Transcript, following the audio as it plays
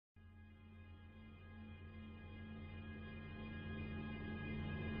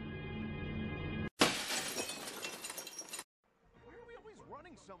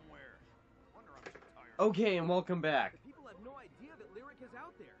somewhere. Wonder I'm so tired. Okay, and welcome back. The people have no idea that Lyric is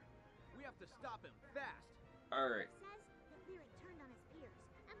out there. We have to stop him fast. Alright. He says that Lyric turned on his peers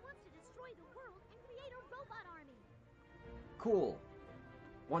and wants to destroy the world and create a robot army. Cool.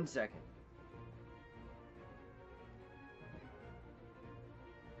 1 second.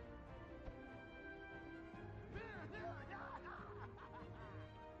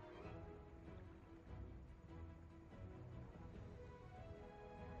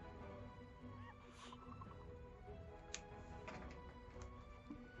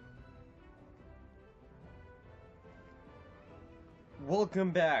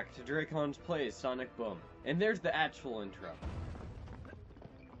 Welcome back to Dracon's Plays Sonic Boom. And there's the actual intro.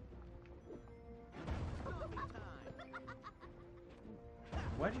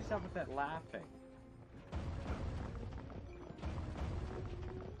 Why'd you stop with that laughing?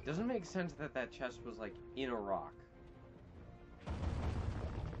 Doesn't make sense that that chest was like in a rock.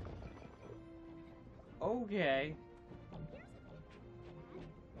 Okay.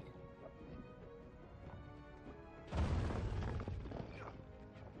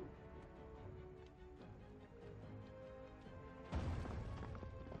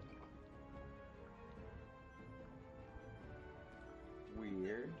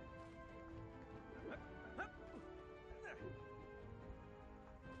 Weird.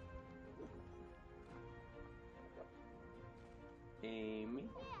 Amy.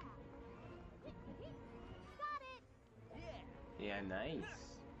 Got it. Yeah, nice.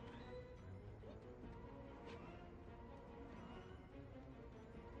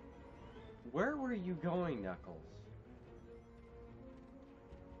 Where were you going, Knuckles?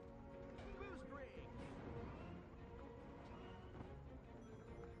 Boost ring.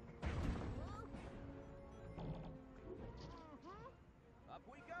 Up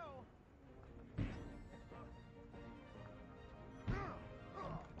we go.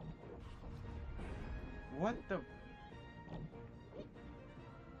 What the? All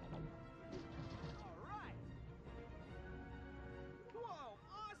right. Whoa,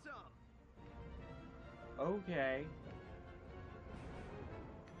 awesome. Okay.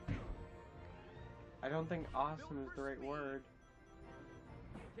 I don't think awesome is the right word.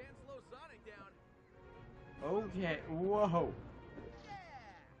 Can't slow Sonic down. Okay, whoa. Yeah.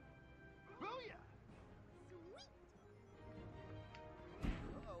 Booyah! Sweet.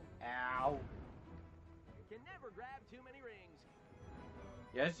 Uh-oh. Ow. You can never grab too many rings.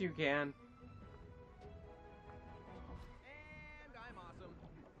 Yes, you can. And I'm awesome.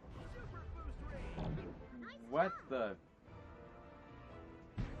 Super boost ring. Nice What job. the?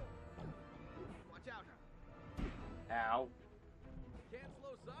 Watch out. Ow. Can't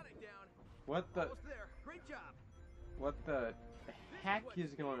slow Sonic down. What the? Almost there. Great job. What the This heck what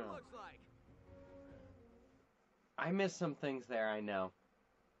is going speed on? looks like. I missed some things there, I know.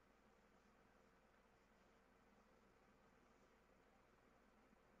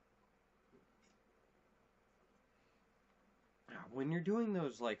 When you're doing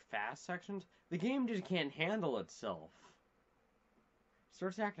those, like, fast sections, the game just can't handle itself. It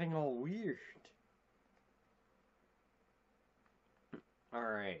starts acting all weird.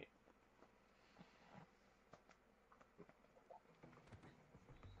 Alright.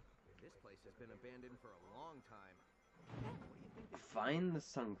 This place has been abandoned for a long time. What do you think? Find the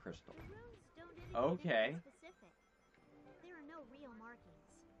sun crystal. The runes don't indicate Okay. anything specific. There are no real markings.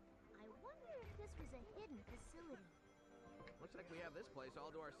 I wonder if this was a hidden facility. Looks like we have this place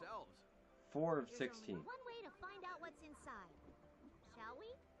all to ourselves. 4 of There's 16. only one way to find out what's inside. Shall we?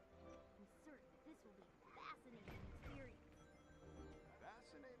 I'm certain this will be a fascinating experience.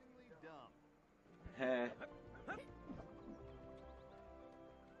 Fascinatingly dumb. Heh.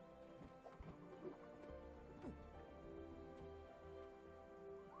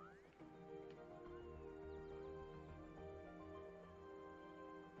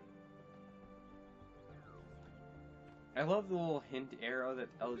 I love the little hint arrow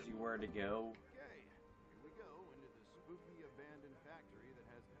that tells you where to go. Okay, here we go into the spooky abandoned factory that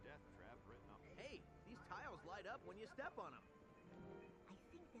has Death Trap written on it. Hey, these tiles light up when you step on them. I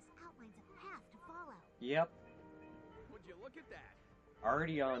think this outlines a path to follow. Yep. Would you look at that?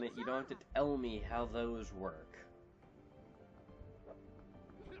 Already on it, you don't have to tell me how those work.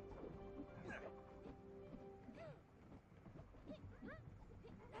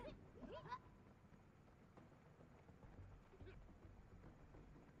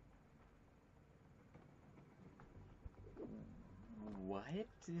 What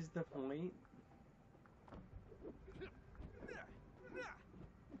is the point? This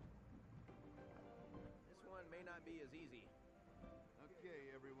one may not be as easy.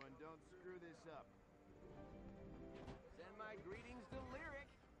 Okay, everyone, don't screw this up. Send my greetings to Lyric.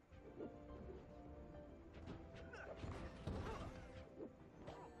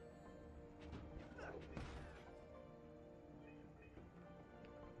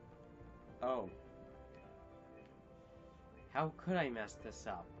 How could I mess this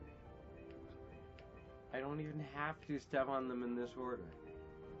up? I don't even have to step on them in this order.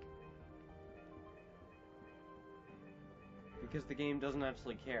 Because the game doesn't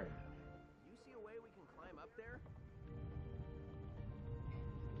actually care. You see a way we can climb up there?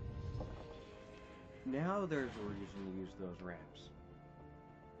 Now there's a reason to use those ramps.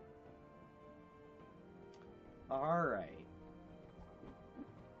 Alright.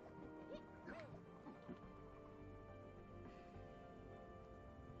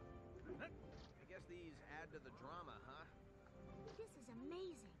 I guess these add to the drama, huh? This is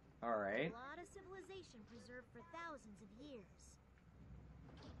amazing. Alright. A lot of civilization preserved for thousands of years.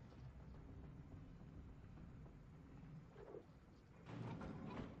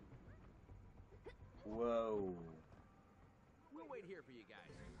 Whoa. We'll wait here for you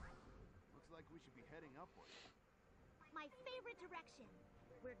guys. Looks like we should be heading upward. My favorite direction.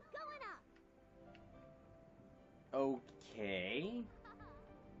 We're going up. Okay.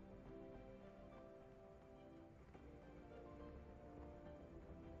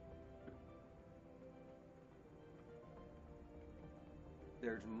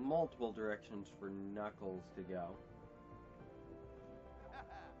 There's multiple directions for Knuckles to go.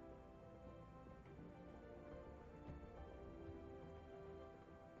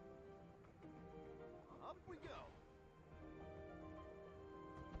 Up we go.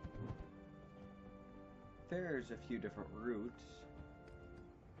 There's a few different routes.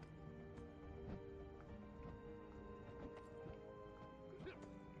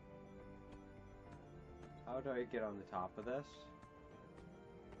 How do I get on the top of this?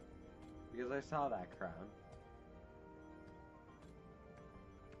 Because I saw that crown.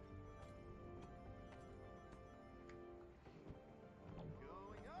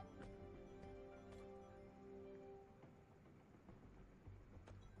 Going up.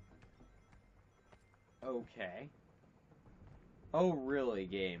 Okay. Oh, really,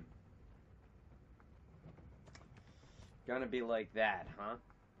 game? Gonna be like that, huh?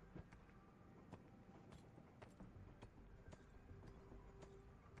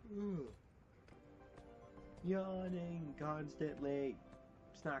 Yawning constantly.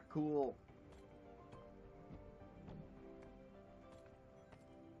 It's not cool.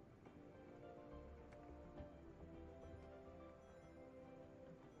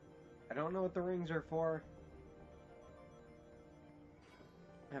 I don't know what the rings are for.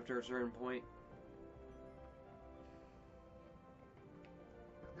 After a certain point.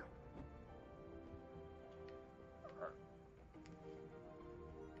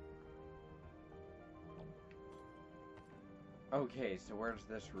 Okay, so where does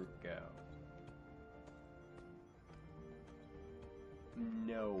this route go?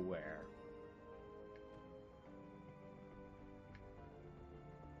 Nowhere.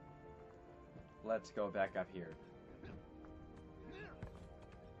 Let's go back up here.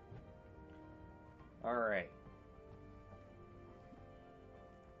 Alright.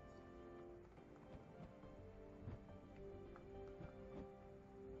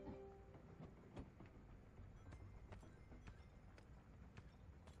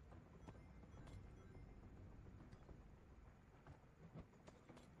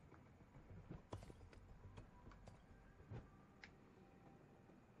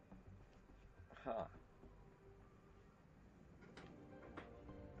 Huh.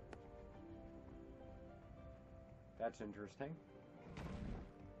 That's interesting. The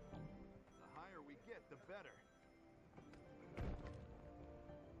higher we get, the better.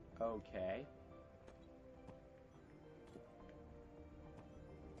 Okay.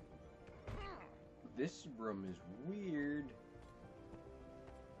 This room is weird.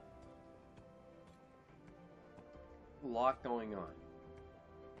 A lot going on.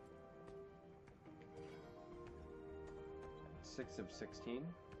 6 of 16.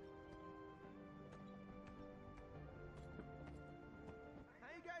 How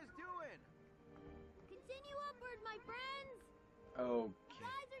you guys doing? Continue upward, my friends. Okay. You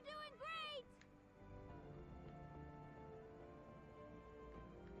guys are doing great.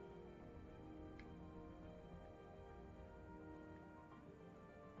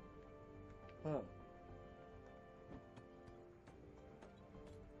 Huh.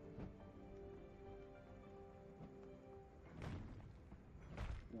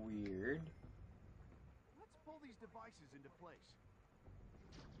 Weird. Let's pull these devices into place.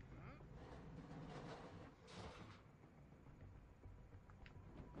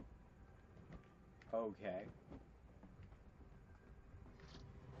 Okay.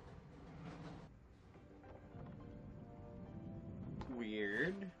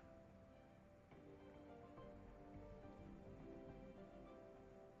 Weird.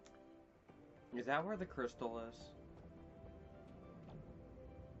 Is that where the crystal is?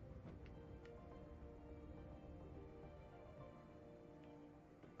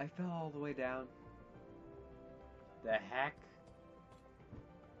 I fell all the way down. The heck?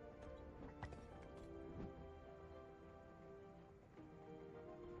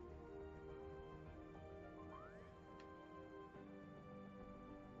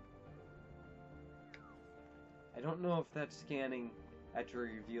 I don't know if that scanning actually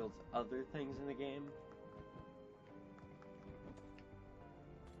reveals other things in the game.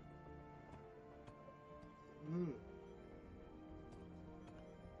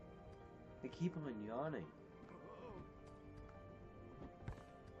 I keep on yawning.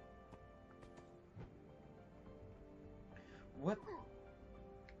 What?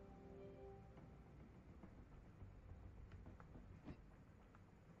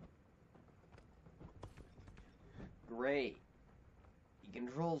 Great. He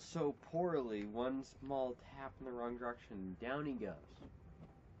controls so poorly, one small tap in the wrong direction, down he goes.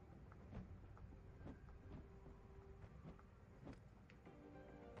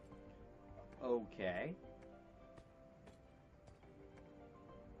 Okay.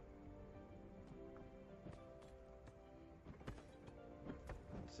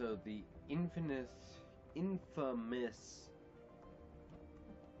 So the infamous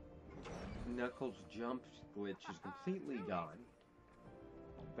Knuckles jump glitch is completely gone.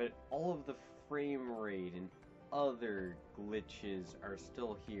 But all of the frame rate and other glitches are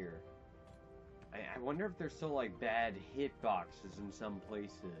still here. I wonder if there's still like bad hitboxes in some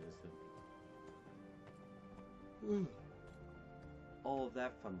places. All of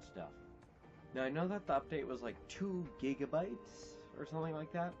that fun stuff. Now I know that the update was like 2 gigabytes or something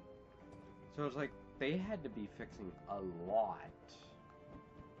like that. So it's like they had to be fixing a lot.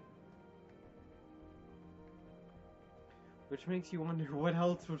 Which makes you wonder what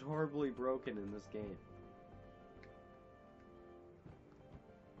else was horribly broken in this game.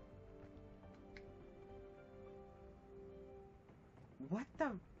 What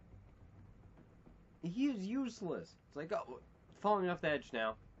the? He is useless. It's like, oh, falling off the edge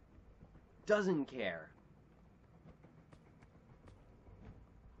now. Doesn't care.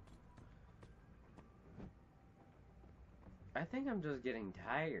 I think I'm just getting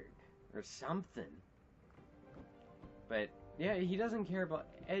tired. Or something. But, yeah, he doesn't care about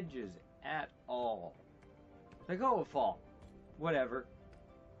edges at all. Like, oh, fall. Whatever.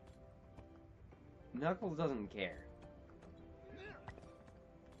 Knuckles doesn't care.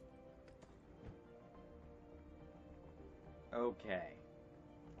 Okay.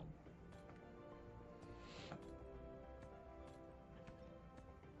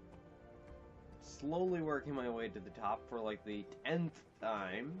 Slowly working my way to the top for like the 10th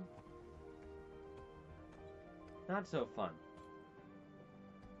time. Not so fun.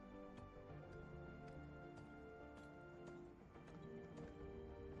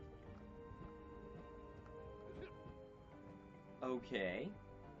 Okay.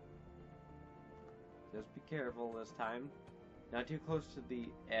 Just be careful this time. Not too close to the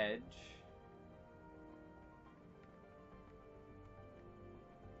edge.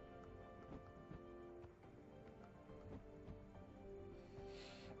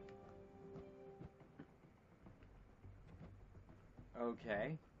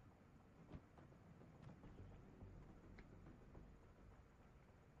 Okay.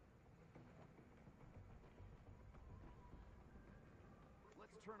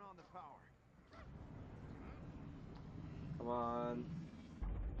 Let's turn on the power. Come on.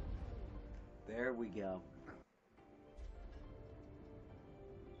 There we go.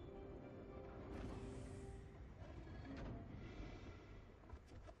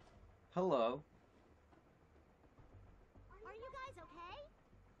 Hello. Are you guys okay?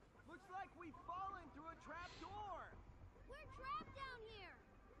 Looks like we've fallen through a trap door. We're trapped down here.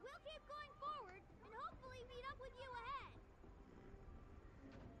 We'll keep going forward and hopefully meet up with you ahead.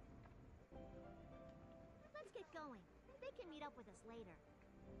 Let's get going. They can meet up with us later.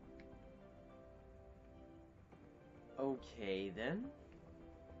 Okay then.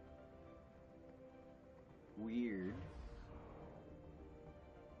 Weird.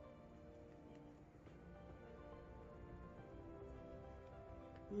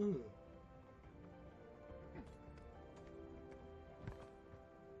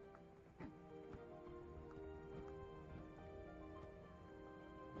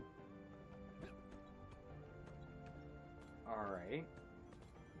 Alright.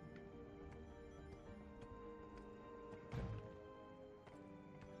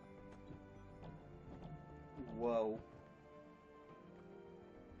 Whoa.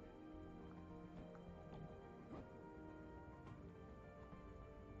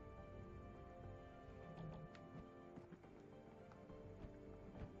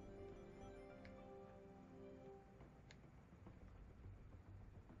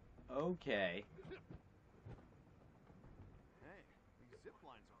 Okay. Hey, these zip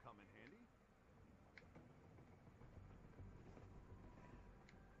lines will come in handy.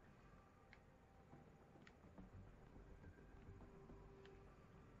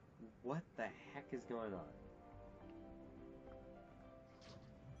 What the heck is going on?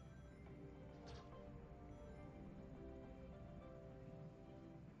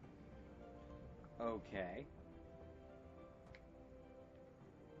 Okay.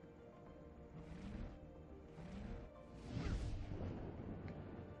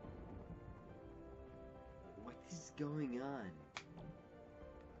 What is going on?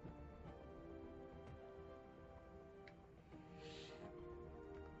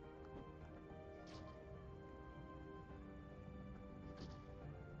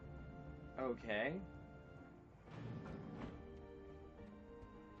 Okay.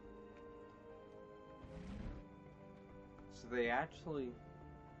 So they actually...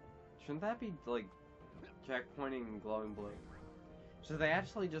 Shouldn't that be, like, checkpointing and glowing blue? So they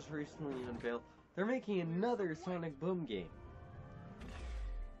actually just recently unveiled... They're making another Sonic Boom game.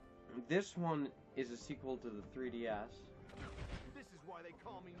 This one is a sequel to the 3DS. This is why they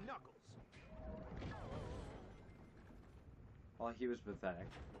call me Knuckles. Well, he was pathetic.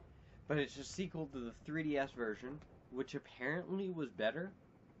 But it's a sequel to the 3DS version, which apparently was better.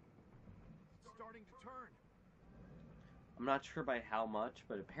 It's starting to turn. I'm not sure by how much,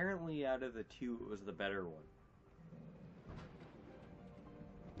 but apparently out of the two, it was the better one.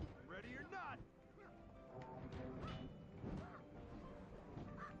 Ready or not.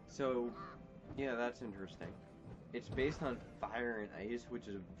 So, yeah, that's interesting. It's based on Fire and Ice, which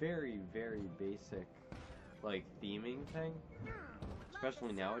is a very, very basic, like, theming thing.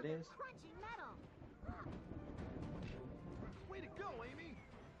 Especially nowadays. Crunching metal. Way to go, Amy.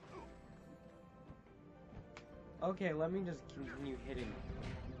 Okay, let me just continue hitting.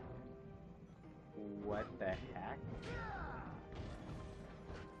 What the heck?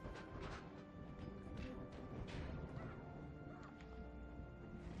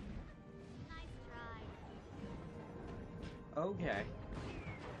 Nice try. Okay.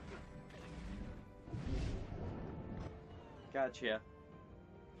 Gotcha.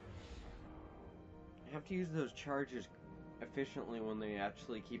 I have to use those charges efficiently when they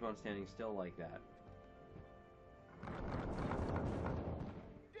actually keep on standing still like that.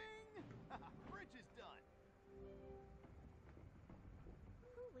 Ding! Bridge is done.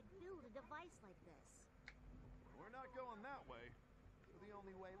 Who would build a device like this? We're not going that way. So the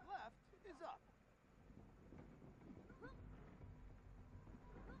only way left is up.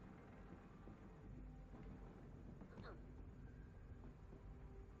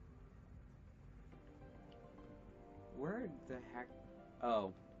 Where the heck?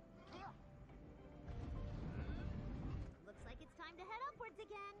 Oh. Looks like it's time to head upwards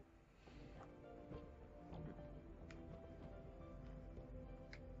again.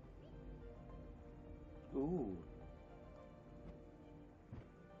 Ooh.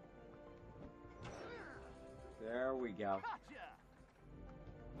 There we go. Gotcha!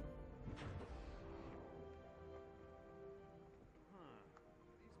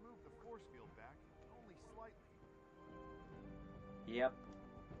 These move the force field back only slightly. Yep.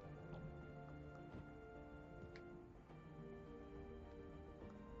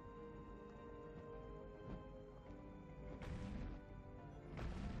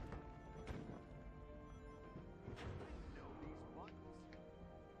 Know these buttons.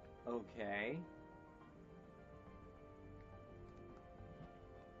 Okay.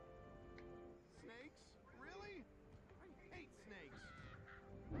 Snakes? Really? I hate snakes.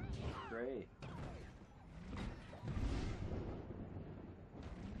 Great.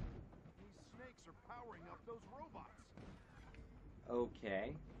 These snakes are powering up those robots.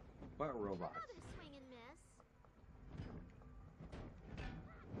 Okay. What robots? Another swing and miss.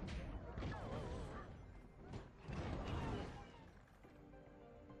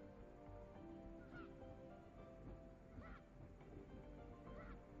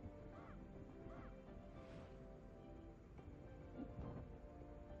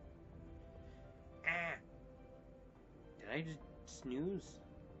 Ah! Did I just snooze?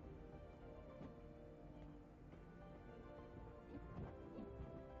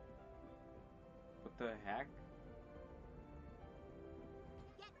 What the heck?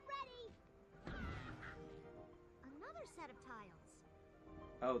 Get ready. Another set of tiles.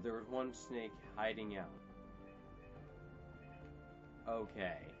 Oh, there was one snake hiding out.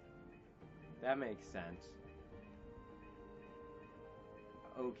 Okay. That makes sense.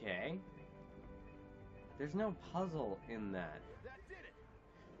 Okay. There's no puzzle in that. That did it.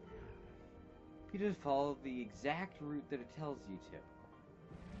 You just follow the exact route that it tells you to.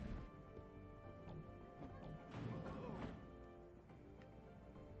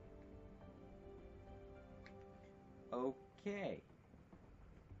 Okay.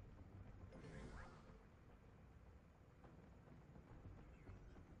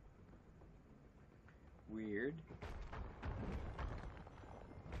 Weird.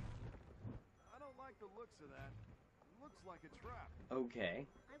 I don't like the looks of that. Looks like a trap. Okay.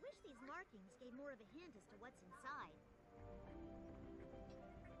 I wish these markings gave more of a hint as to what's inside.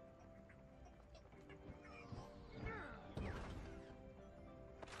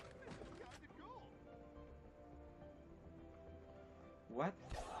 This has got to go. What?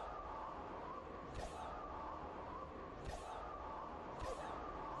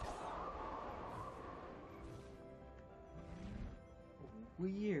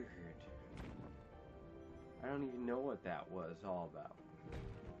 Weird. I don't even know what that was all about.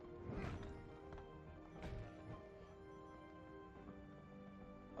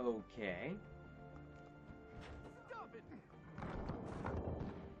 Okay. Stop it!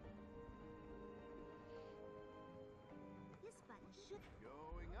 This button should...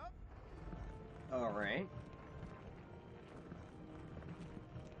 Going up. Alright.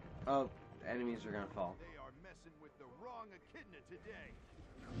 Oh, enemies are gonna fall. They are messing with the wrong echidna today.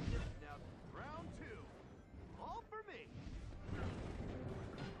 Now, round two. All for me.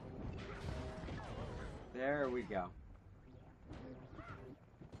 There we go.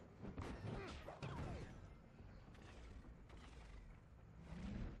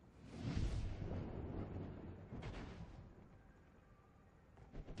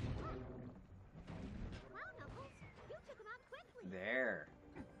 Wow, Knuckles! You took him out quickly! There.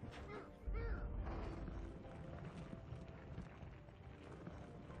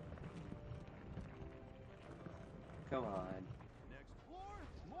 Come on. Next floor,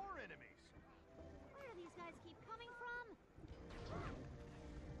 more enemies. Where do these guys keep coming from?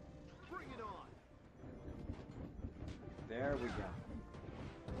 Bring it on. There we go.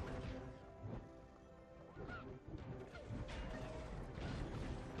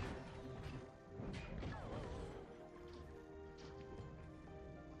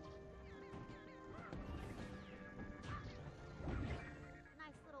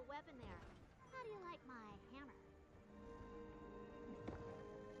 Nice little weapon there. How do you like my hammer?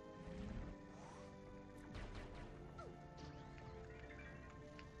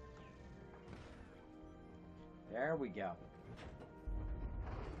 There we go.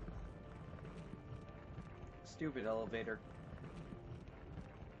 Stupid elevator.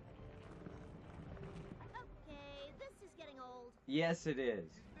 Okay, this is getting old. Yes, it is.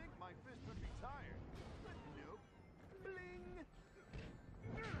 You'd think my fist would be tired, but nope. Bling!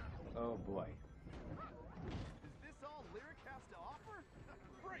 Oh boy. Is this all Lyric has to offer?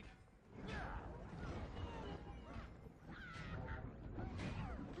 Break!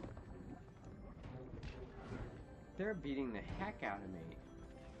 They're beating the heck out of me.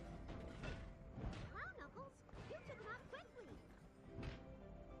 Wow, Knuckles! You took him out quickly!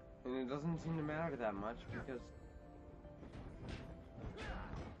 And it doesn't seem to matter that much because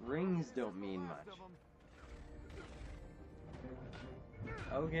rings don't mean Last much. of 'em.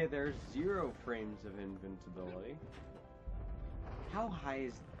 Okay, there's 0 frames of invincibility. How high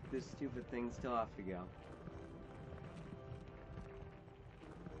is this stupid thing still have to go?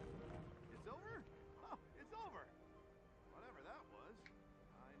 It's over? Oh, it's over. Whatever that was.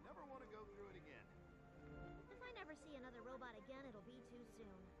 I never want to go through it again. If I never see another robot again, it'll be too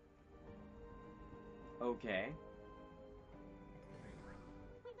soon. Okay.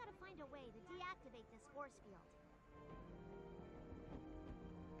 We've got to find a way to deactivate this force field.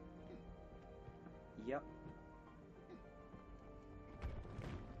 Yep.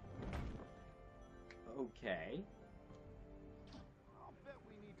 Okay. I'll bet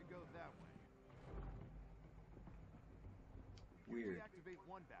we need to go that way. Weird. Deactivate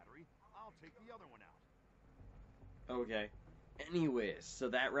one battery, I'll take the other one out. Okay. Anyways, so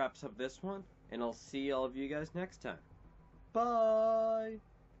that wraps up this one, and I'll see all of you guys next time. Bye!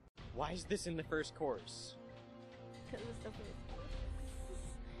 Why is this in the first course? Because it's the first course.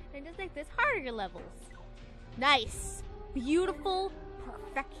 And just like this, harder levels. Nice. Beautiful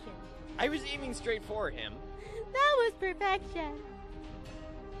perfection. I was aiming straight for him. That was perfection.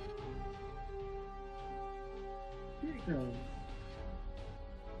 Here you go.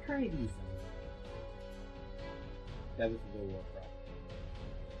 Try it easy. That was a little rough.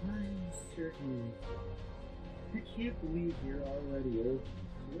 I'm certain. I can't believe you're already open.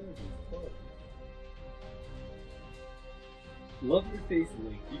 Where are these clothes? Love your face,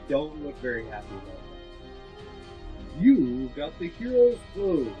 Link. You don't look very happy about that. You got the hero's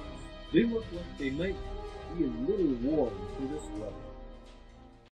clothes. They look like they might be a little warm for this weather.